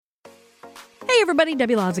everybody,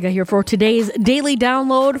 Debbie Lazaga here for today's daily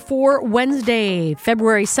download for Wednesday,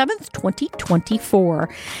 February 7th, 2024.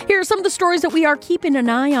 Here are some of the stories that we are keeping an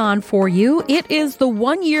eye on for you. It is the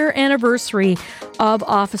 1-year anniversary of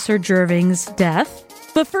Officer Jerving's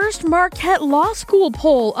death. The first Marquette Law School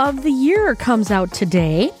poll of the year comes out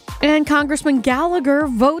today, and Congressman Gallagher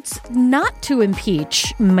votes not to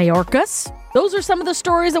impeach Mayorkas. Those are some of the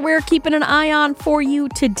stories that we're keeping an eye on for you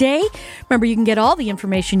today. Remember, you can get all the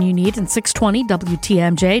information you need in 620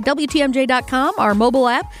 WTMJ, WTMJ.com, our mobile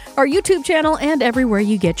app, our YouTube channel, and everywhere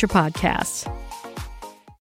you get your podcasts.